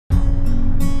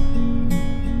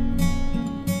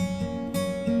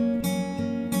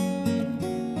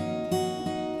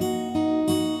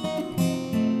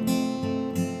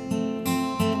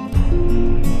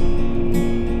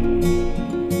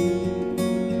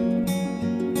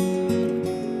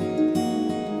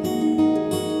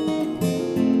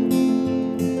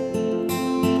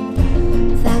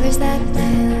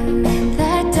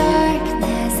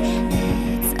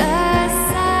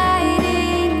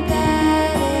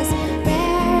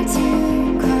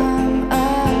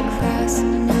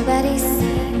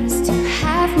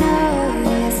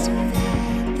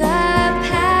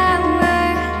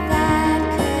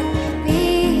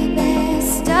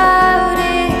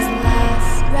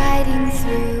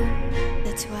through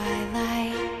the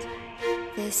twilight.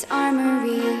 This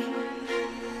armory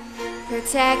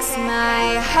protects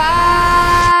my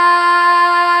heart.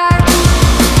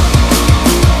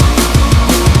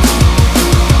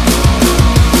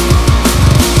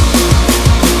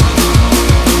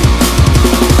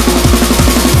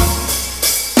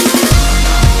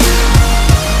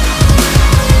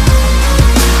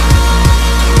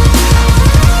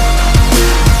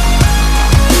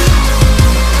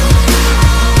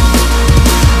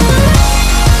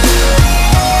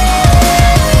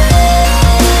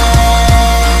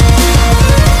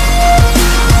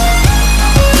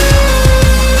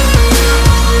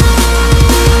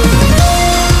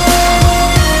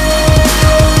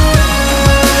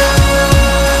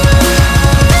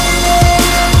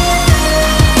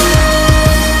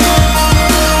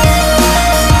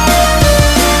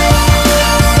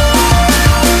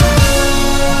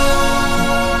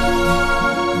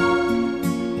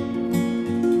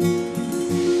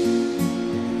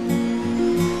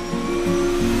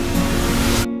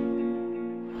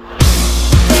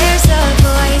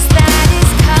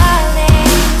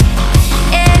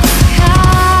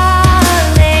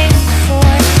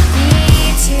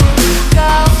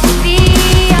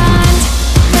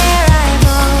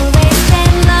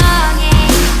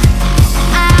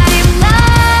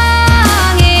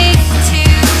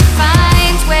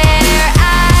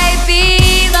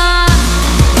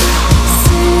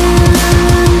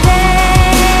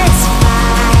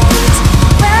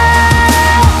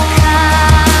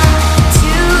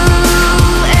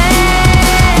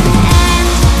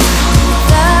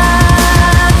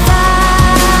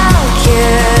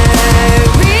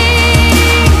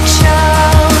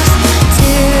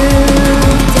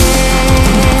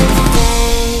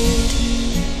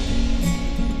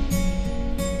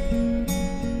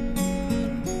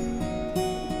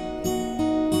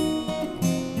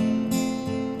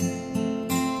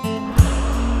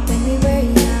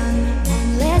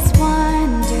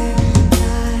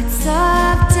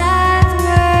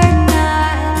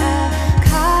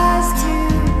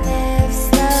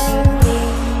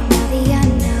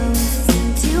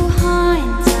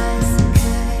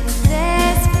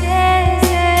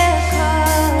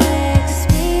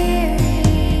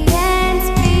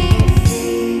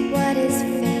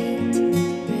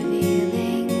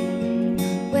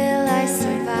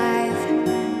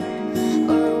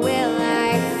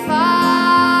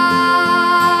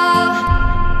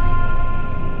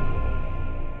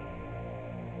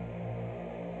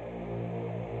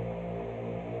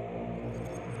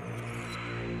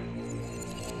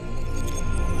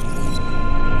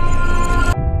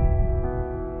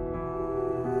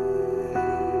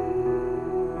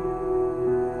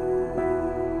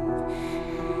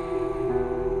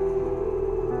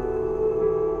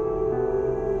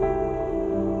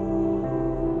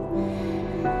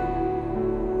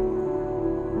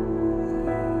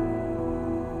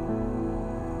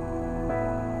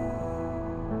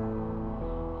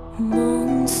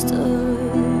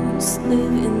 Monsters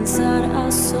live inside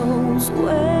our souls,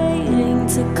 waiting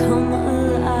to come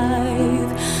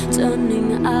alive,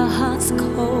 turning our hearts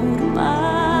cold.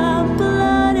 My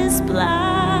blood is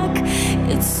black,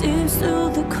 it seeps through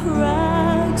the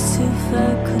cracks. If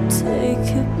I could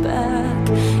take it back,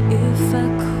 if I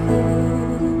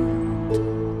could.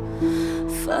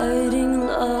 Fighting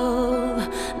love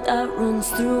that runs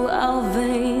through our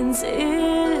veins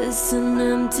is an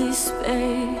empty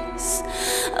space,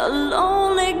 a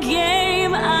lonely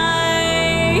game.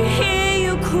 I hear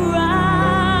you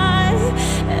cry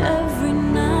every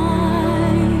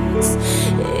night.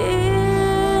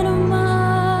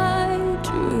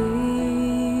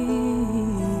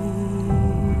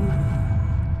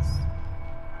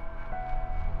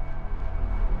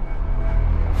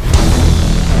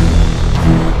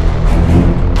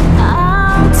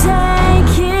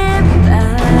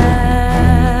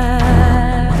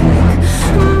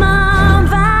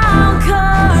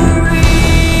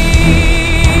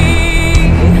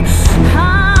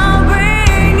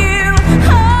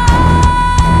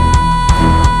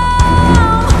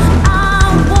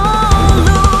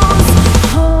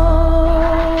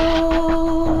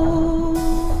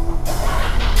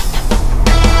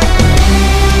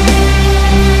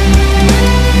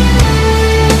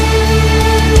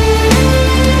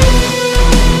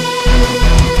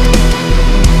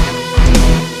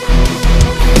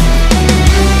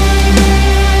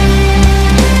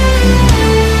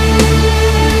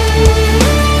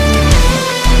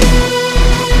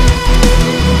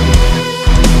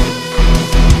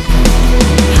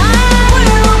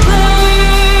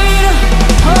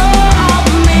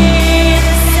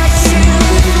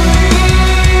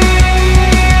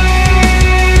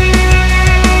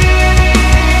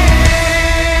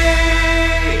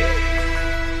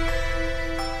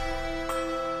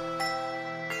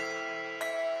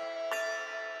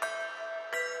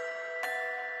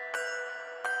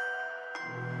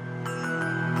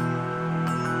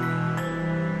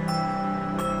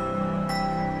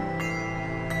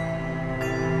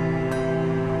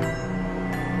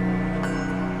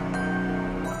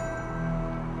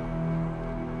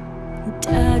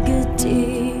 dagger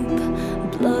deep,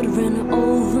 blood ran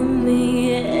over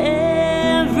me.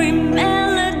 Every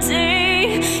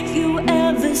melody you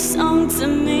ever sung to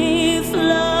me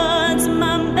floods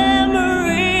my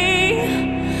memory.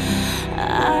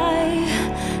 I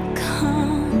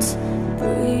can't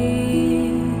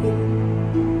breathe.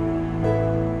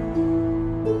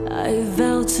 I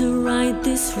vow to right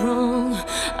this wrong.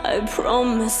 I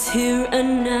promise here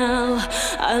and now.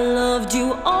 I loved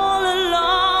you all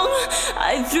along.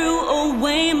 I threw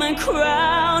away my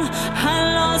crown.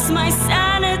 I lost my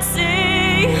sanity.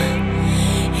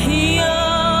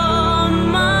 You're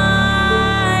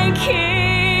my king.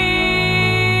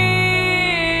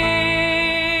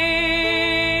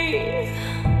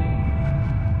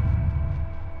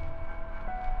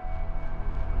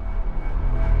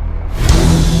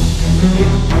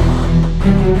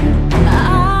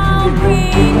 I'll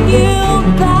bring you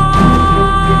back,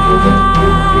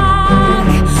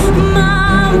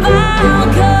 my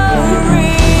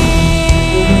Valkyrie.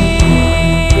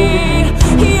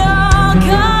 You're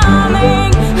coming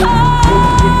home,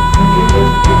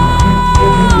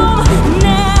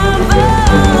 never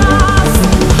lost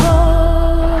hope.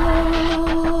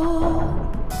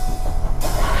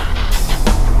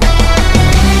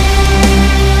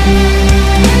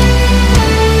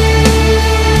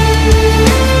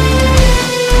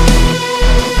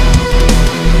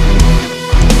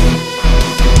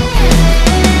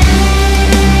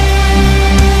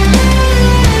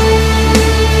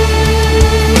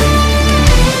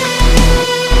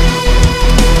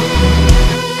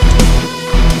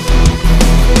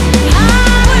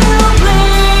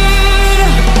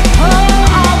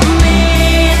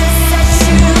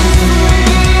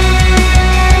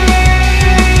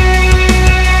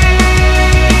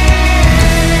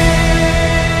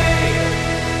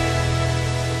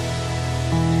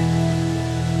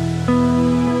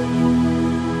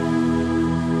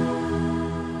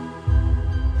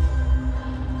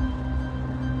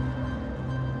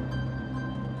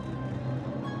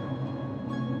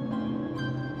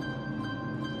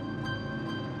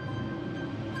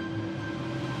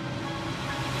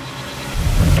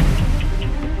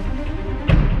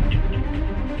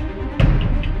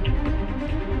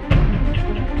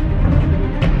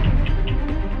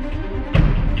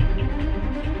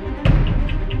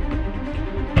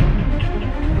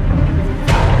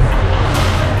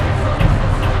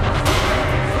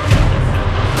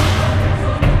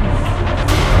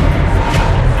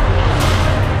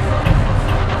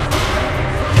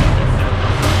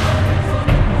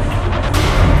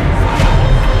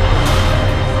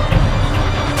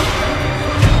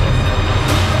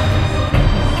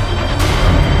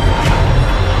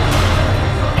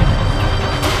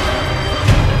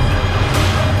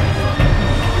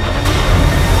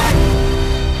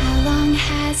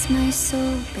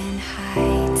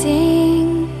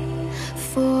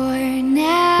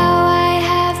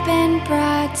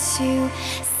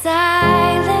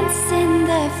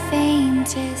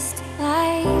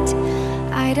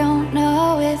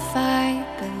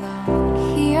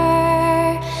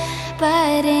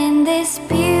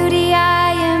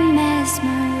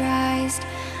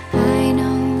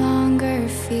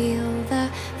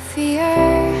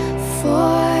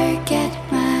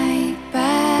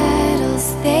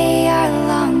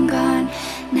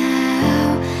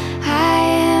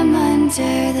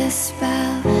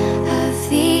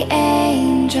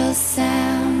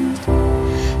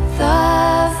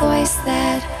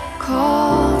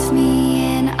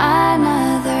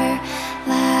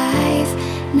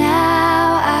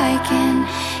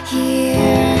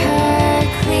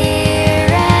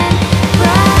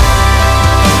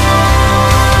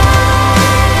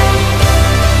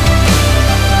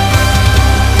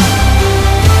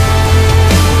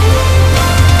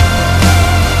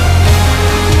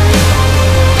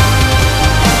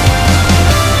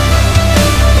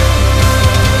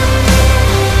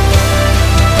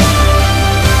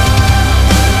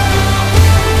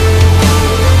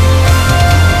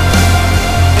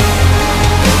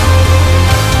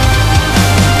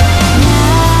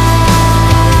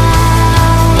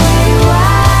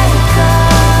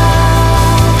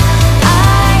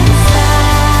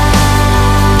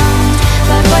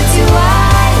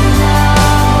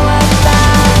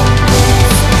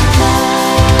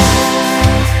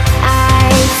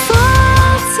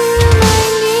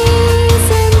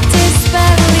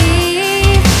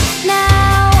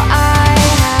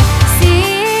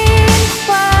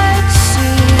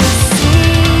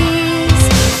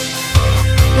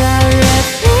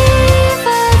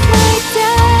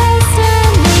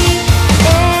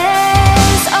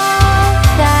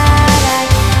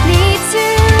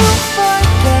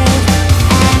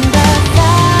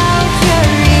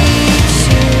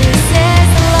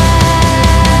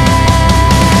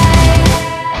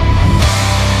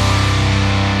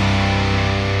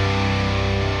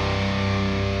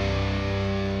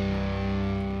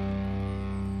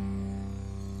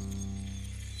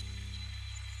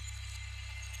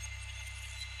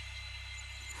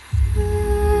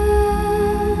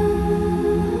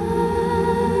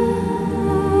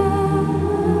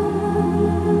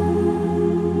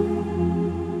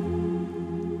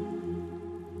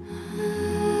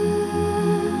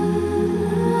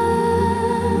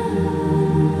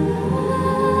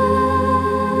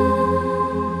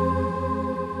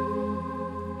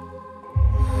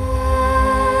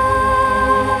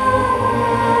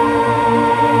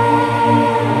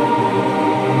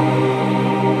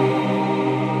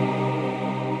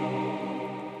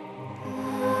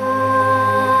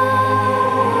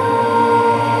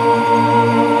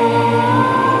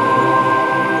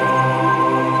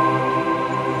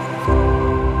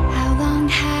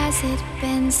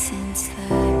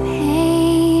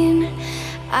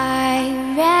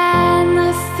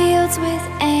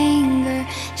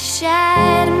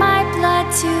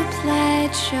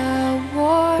 wage a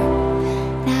war.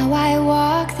 Now I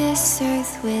walk this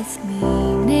earth with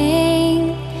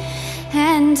meaning,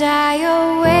 and I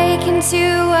awaken to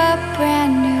a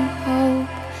brand new hope,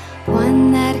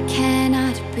 one that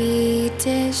cannot be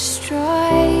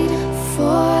destroyed.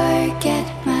 Forget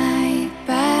my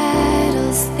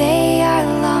battles, they are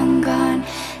long gone.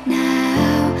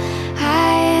 Now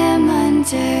I am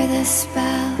under the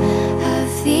spell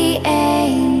of the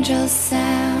angel's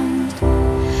sound,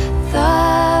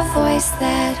 the voice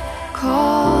that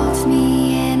called me